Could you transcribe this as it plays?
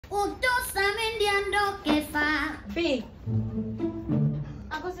Faye.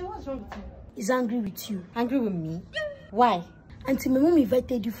 Agosi, what's wrong with you? He's angry with you. Angry with me? Why? Auntie, my mom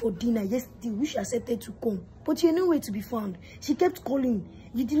invited you for dinner yesterday, which you accepted to come. But you're nowhere to be found. She kept calling.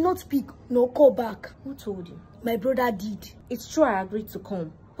 You did not speak nor call back. Who told you? My brother did. It's true I agreed to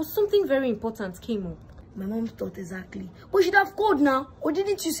come. But something very important came up. My mom thought exactly. But she'd have called now. Or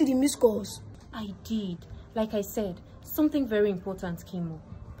didn't you see the missed calls? I did. Like I said, something very important came up.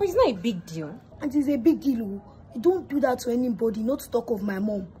 But it's not a big deal. And it's a big deal. Oh. You don't do that to anybody, not to talk of my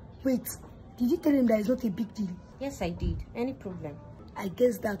mom. Wait, did you tell him that it's not a big deal? Yes, I did. Any problem? I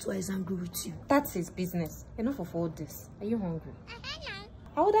guess that's why he's angry with you. That's his business. Enough of all this. Are you hungry?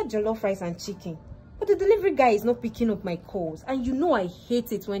 I ordered jollof rice and chicken. But the delivery guy is not picking up my calls. And you know I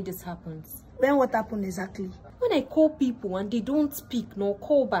hate it when this happens. When what happened exactly? When I call people and they don't speak nor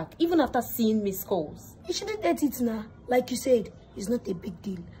call back, even after seeing missed calls. You shouldn't let it now. Like you said, it's not a big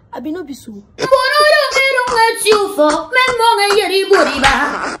deal. I be no be so.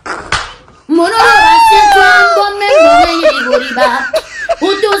 Mono